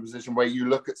yourself in a position where you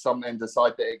look at something and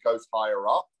decide that it goes higher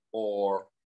up, or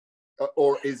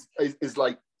is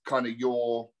like kind of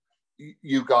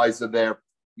you guys are their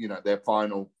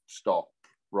final stop,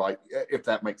 right? If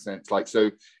that makes sense. Like,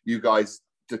 so you guys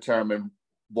determine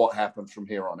what happens from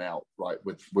here on out, right?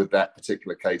 With that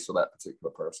particular case or that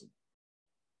particular person.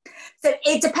 So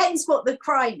it depends what the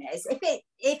crime is. If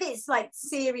it's like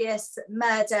serious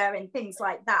murder and things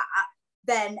like that,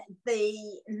 then the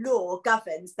law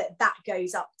governs that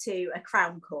goes up to a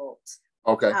Crown Court.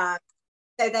 Okay.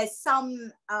 So there's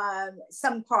some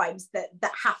crimes that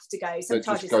have to go. Some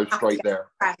charges just go straight there.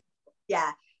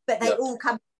 Yeah, but they all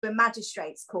come to a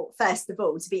magistrate's court first of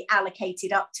all to be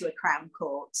allocated up to a Crown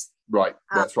Court. Right.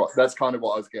 That's right. That's kind of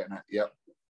what I was getting at. Yep.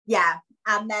 Yeah,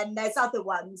 and then there's other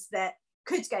ones that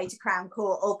could go to Crown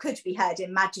Court or could be heard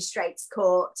in Magistrates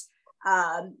Court.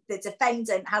 The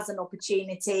defendant has an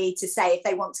opportunity to say if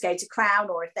they want to go to Crown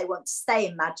or if they want to stay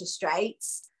in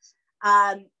Magistrates.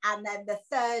 And then the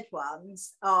third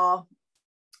ones are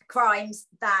crimes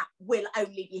that will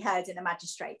only be heard in a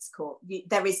Magistrates Court.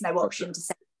 There is no option to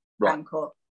say Crown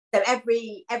Court. So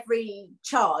every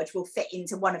charge will fit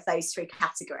into one of those 3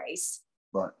 categories.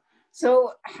 Right.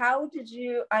 So how did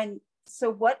you,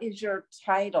 so what is your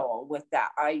title with that?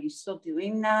 Are you still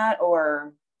doing that,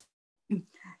 or?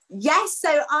 Yes,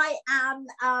 so I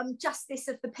am Justice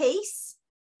of the Peace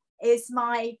is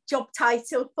my job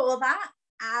title for that.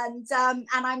 And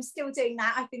I'm still doing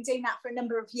that. I've been doing that for a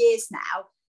number of years now.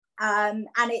 And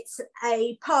it's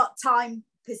a part-time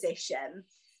position.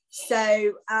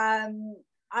 So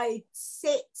I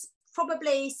sit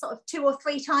probably sort of 2 or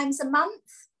 3 times a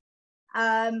month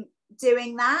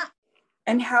doing that.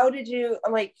 And how did you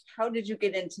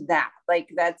get into that? Like,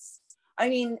 that's, I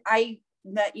mean, I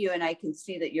met you and I can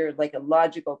see that you're like a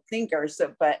logical thinker.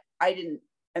 So, but I didn't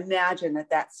imagine that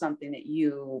that's something that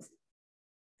you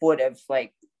would have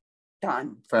like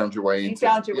done. Found your way into.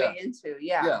 Way into,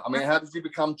 yeah. Yeah. I mean, how did you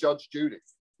become Judge Judy?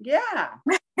 Yeah.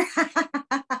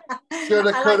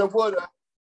 Shoulda, coulda, woulda.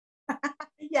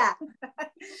 Yeah.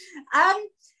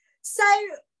 So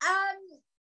I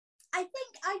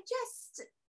think I just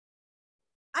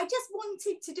I just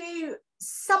wanted to do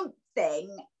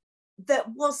something that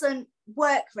wasn't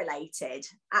work related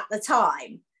at the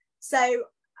time. So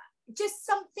just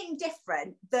something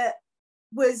different that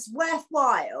was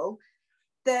worthwhile,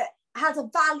 that had a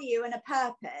value and a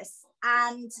purpose,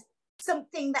 and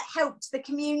something that helped the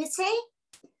community.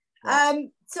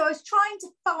 So I was trying to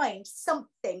find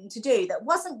something to do that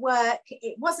wasn't work.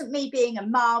 It wasn't me being a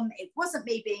mum. It wasn't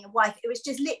me being a wife. It was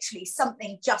just literally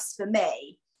something just for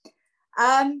me.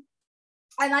 And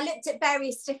I looked at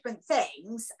various different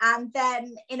things. And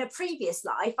then in a previous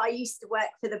life, I used to work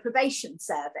for the probation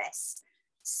service.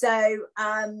 So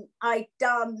I'd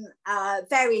done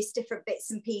various different bits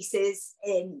and pieces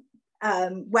in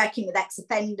working with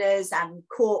ex-offenders and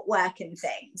court work and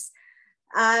things.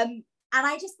 And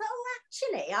I just thought, oh,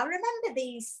 actually, I remember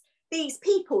these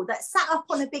people that sat up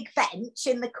on a big bench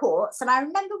in the courts, and I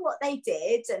remember what they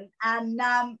did, and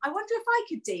I wonder if I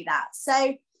could do that.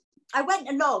 So I went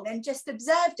along and just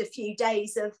observed a few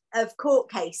days of court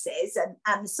cases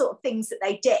and the sort of things that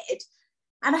they did.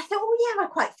 And I thought, oh, yeah, I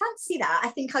quite fancy that. I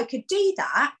think I could do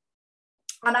that.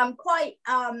 And I'm quite,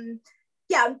 I'm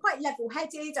quite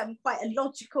level-headed. I'm quite a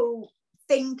logical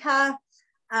thinker.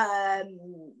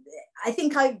 I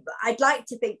think I'd like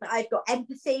to think that I've got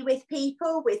empathy with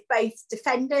people, with both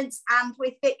defendants and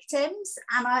with victims,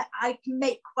 and I can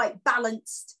make quite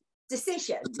balanced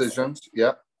decisions.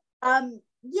 Yeah.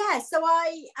 So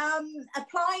I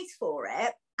applied for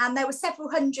it, and there were several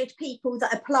hundred people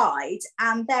that applied,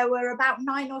 and there were about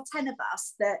 9 or 10 of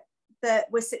us that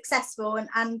were successful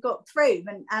and got through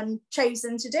and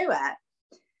chosen to do it.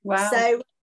 Wow. So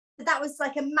that was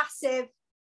like a massive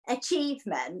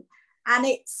achievement. And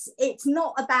it's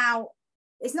not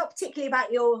particularly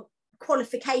about your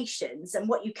qualifications and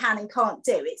what you can and can't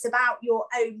do. It's about your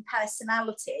own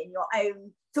personality and your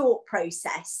own thought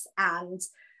process, and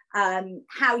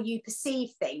how you perceive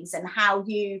things and how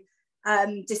you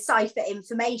decipher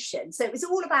information. So it was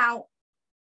all about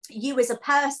you as a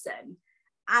person.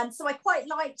 And so I quite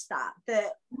liked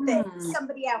that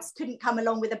somebody else couldn't come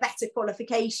along with a better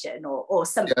qualification or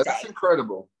something. Yeah, that's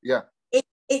incredible. Yeah.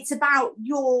 It's about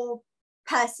your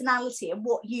personality and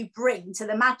what you bring to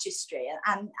the magistrate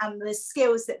and the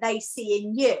skills that they see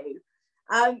in you.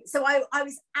 So I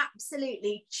was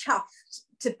absolutely chuffed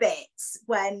to bits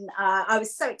when I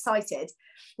was so excited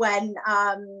when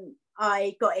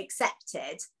I got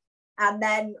accepted. And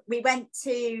then we went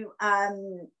to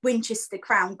Winchester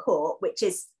Crown Court, which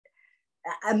is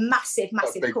a massive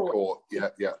court. Yeah,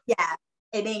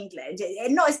 in England.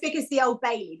 Not as big as the Old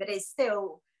Bailey, but it's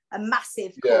still a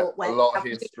massive court. A lot of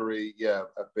history.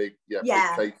 Big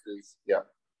cases.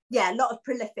 Yeah, a lot of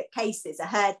prolific cases are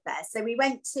heard there. So we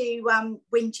went to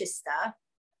Winchester,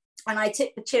 and I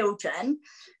took the children,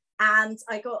 and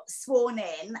I got sworn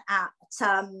in at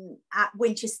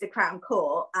Winchester Crown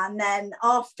Court. And then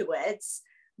afterwards,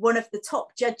 one of the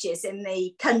top judges in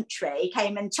the country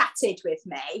came and chatted with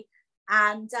me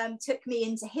and took me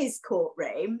into his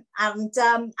courtroom. And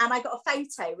I got a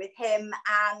photo with him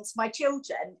and my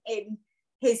children in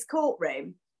his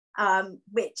courtroom,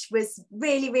 which was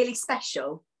really, really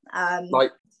special.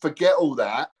 Forget all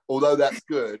that, although that's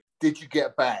good. Did you get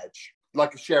a badge?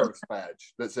 Like a sheriff's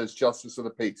badge that says Justice of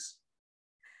the Peace?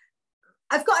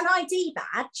 I've got an ID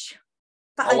badge,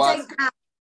 but I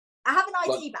have an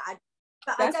ID badge,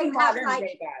 but I don't have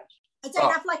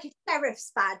like a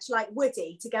sheriff's badge like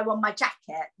Woody to go on my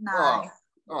jacket. No.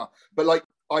 But like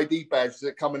ID badge, does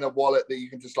it come in a wallet that you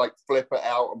can just like flip it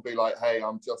out and be like, hey,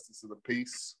 I'm Justice of the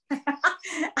Peace?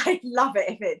 I'd love it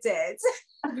if it did.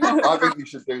 I think you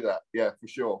should do that. Yeah, for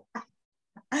sure.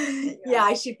 Yeah,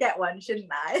 I should get one, shouldn't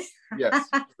I? Yes,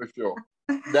 for sure.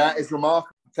 That is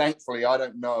remarkable. Thankfully, I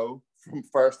don't know from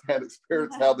first-hand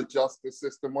experience how the justice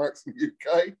system works in the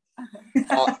UK.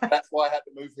 That's why I had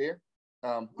to move here.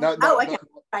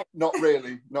 Not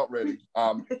really.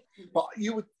 But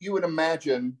you would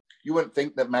imagine, you wouldn't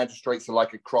think that magistrates are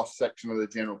like a cross section of the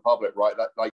general public, right?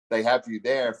 Like they have you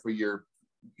there for your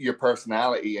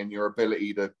personality and your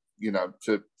ability to,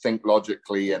 to think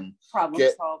logically and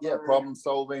problem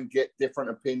solving, get different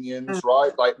opinions,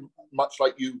 right? Like much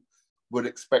like you would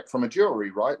expect from a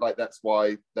jury, right? Like that's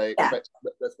why they expect.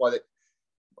 That's why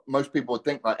most people would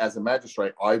think, like, as a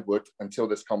magistrate, I would, until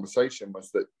this conversation, was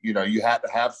that you had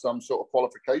to have some sort of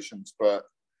qualifications, but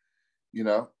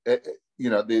the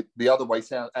other way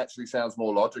sounds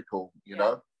more logical, you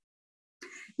know.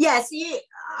 Yes,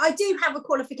 I do have a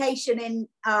qualification in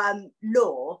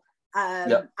law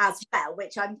as well,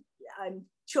 which I'm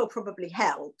sure probably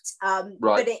helped.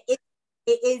 Right. But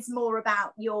it is more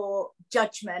about your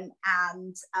judgment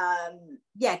and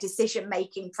decision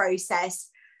making process.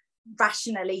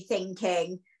 rationally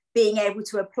thinking, being able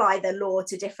to apply the law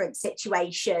to different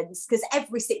situations, because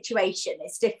every situation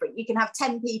is different. You can have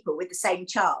 10 people with the same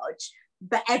charge,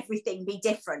 but everything be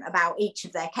different about each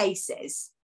of their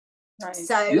cases. Right.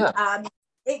 So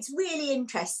it's really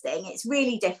interesting. It's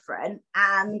really different.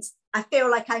 And I feel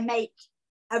like I make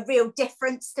a real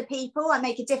difference to people. I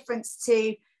make a difference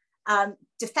to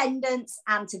defendants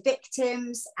and to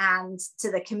victims and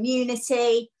to the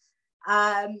community.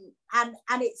 And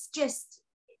it's just,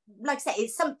 like I say,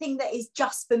 it's something that is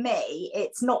just for me.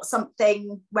 It's not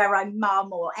something where I'm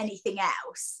mum or anything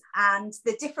else. And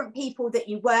the different people that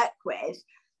you work with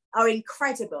are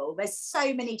incredible. There's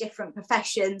so many different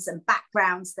professions and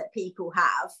backgrounds that people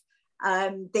have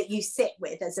that you sit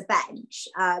with as a bench,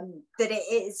 that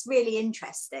it is really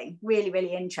interesting, really,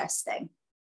 really interesting.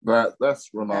 That's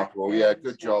remarkable. Yeah,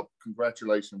 good job.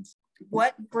 Congratulations.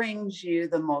 What brings you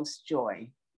the most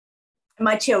joy?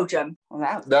 My children.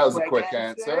 Well, that was a quick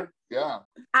answer. Yeah.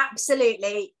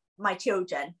 Absolutely, my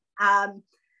children.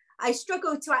 I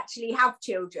struggle to actually have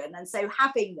children, and so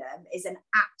having them is an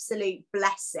absolute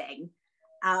blessing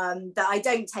that I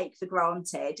don't take for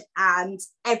granted. And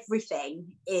everything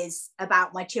is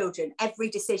about my children. Every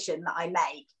decision that I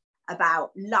make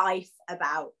about life,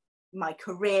 about my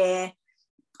career,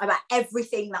 about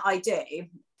everything that I do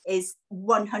is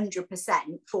 100%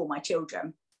 for my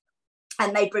children.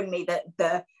 And they bring me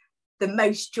the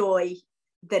most joy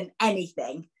than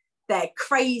anything. They're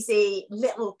crazy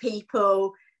little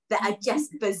people that are just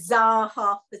bizarre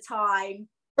half the time.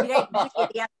 You don't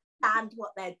really understand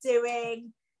what they're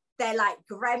doing. They're like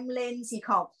gremlins. You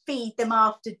can't feed them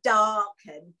after dark,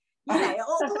 and you know,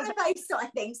 all of those sort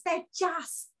of things. They're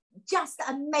just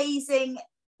amazing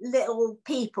little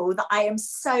people that I am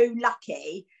so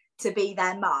lucky to be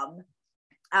their mum.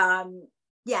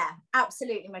 Yeah,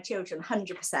 absolutely, my children,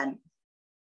 100%.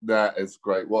 That is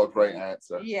great. What a great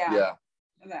answer. Yeah,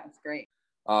 that's great.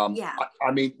 I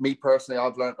mean, me personally,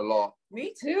 I've learned a lot.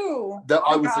 Me too. That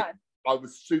I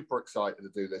was super excited to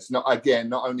do this. Not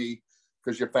only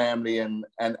because your family and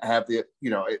have the, you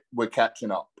know, we're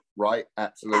catching up, right?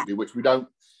 Absolutely, which we don't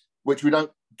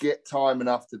get time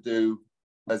enough to do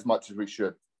as much as we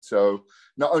should. So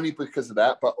not only because of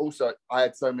that, but also I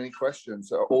had so many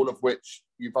questions, all of which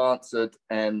you've answered,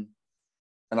 and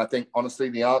I think honestly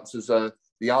the answers are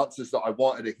the answers that I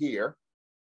wanted to hear.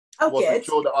 I wasn't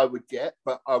sure that I would get,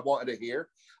 but I wanted to hear.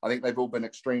 I think they've all been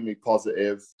extremely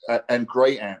positive and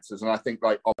great answers, and I think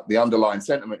like the underlying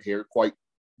sentiment here, quite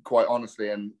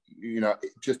honestly, and you know,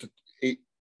 just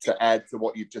to add to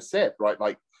what you've just said, right?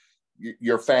 Like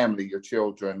your family, your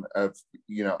children have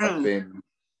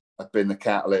been the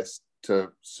catalyst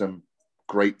to some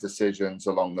great decisions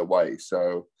along the way.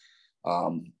 So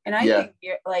and I think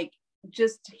you're like,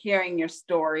 just hearing your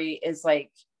story is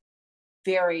like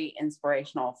very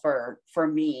inspirational for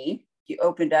me. You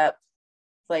opened up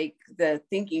like the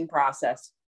thinking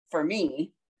process for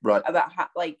me, right, about how,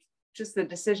 like, just the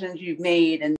decisions you've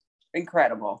made, and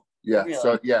incredible. Yeah,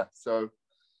 really. So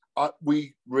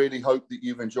we really hope that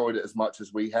you've enjoyed it as much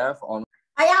as we have.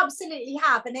 I absolutely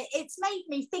have, and it's made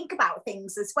me think about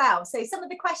things as well. So some of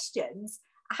the questions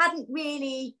I hadn't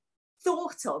really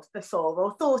thought of before,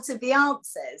 or thought of the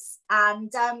answers,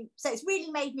 and so it's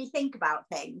really made me think about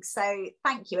things. So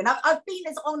thank you, and I've been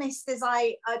as honest as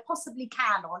I possibly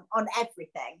can on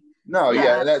everything. No,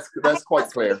 that's quite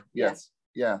clear. Yes,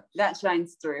 yeah, that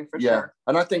shines through for sure.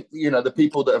 And I think, you know, the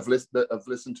people that have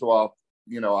listened to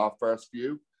our first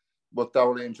few will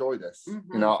thoroughly enjoy this.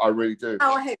 Mm-hmm. You know, I really do.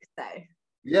 Oh, I hope so.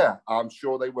 Yeah, I'm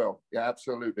sure they will. Yeah,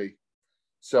 absolutely.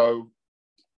 So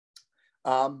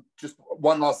just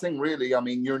one last thing, really. I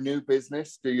mean, your new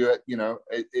business, do you know,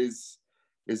 is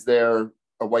there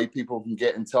a way people can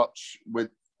get in touch with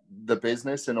the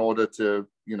business in order to,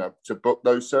 you know, to book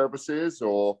those services,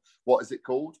 or what is it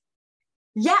called?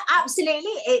 Yeah,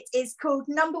 absolutely. It is called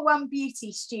Number One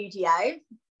Beauty Studio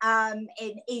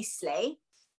in Eastleigh.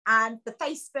 And the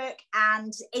Facebook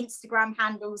and Instagram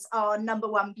handles are Number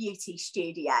One Beauty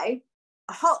Studio.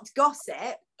 A hot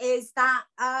gossip is that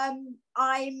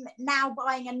I'm now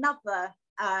buying another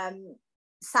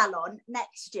salon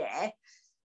next year.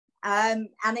 And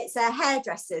it's a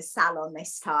hairdresser's salon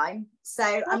this time. So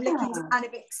I'm looking to kind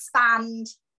of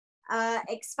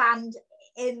expand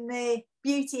in the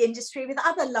beauty industry with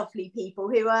other lovely people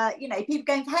who are, you know, people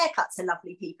going for haircuts are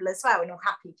lovely people as well, and all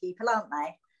happy people, aren't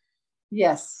they?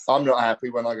 Yes. I'm not happy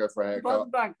when I go for a haircut.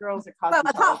 Both black girls are well,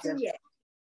 apart from you.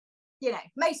 You know,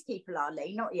 most people are,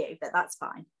 Lee, not you, but that's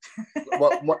fine.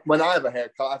 When I have a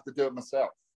haircut, I have to do it myself.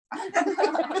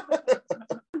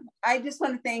 I just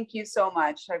want to thank you so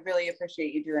much. I really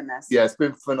appreciate you doing this. Yeah, it's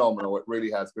been phenomenal. It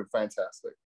really has been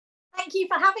fantastic. Thank you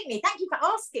for having me. Thank you for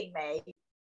asking me.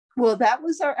 Well, that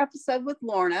was our episode with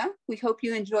Lorna. We hope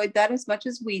you enjoyed that as much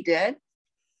as we did.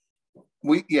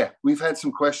 We've had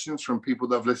some questions from people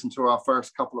that have listened to our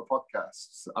first couple of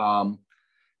podcasts.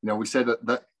 We said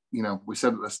that we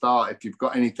said at the start, if you've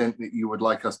got anything that you would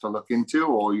like us to look into,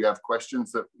 or you have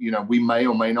questions that we may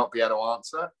or may not be able to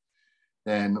answer,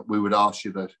 then we would ask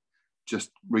you to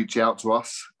just reach out to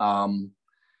us.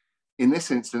 In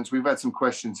this instance, we've had some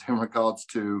questions in regards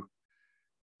to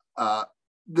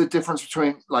the difference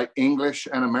between like English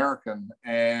and American,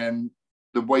 and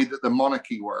the way that the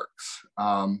monarchy works.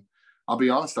 I'll be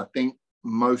honest, I think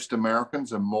most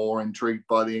Americans are more intrigued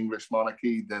by the English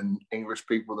monarchy than English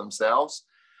people themselves.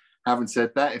 Having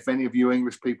said that, if any of you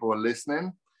English people are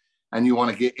listening and you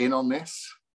want to get in on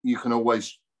this, you can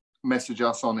always message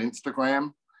us on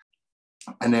Instagram.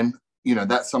 And then,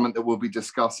 that's something that we'll be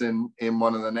discussing in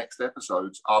one of the next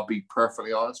episodes. I'll be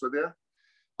perfectly honest with you.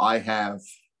 I have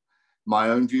my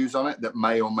own views on it that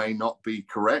may or may not be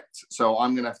correct. So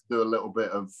I'm going to have to do a little bit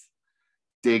of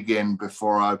digging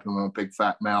before I open my big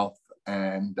fat mouth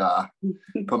and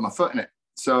put my foot in it.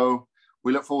 So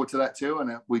we look forward to that too.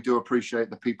 And we do appreciate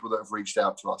the people that have reached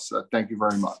out to us. So thank you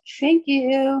very much. Thank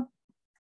you.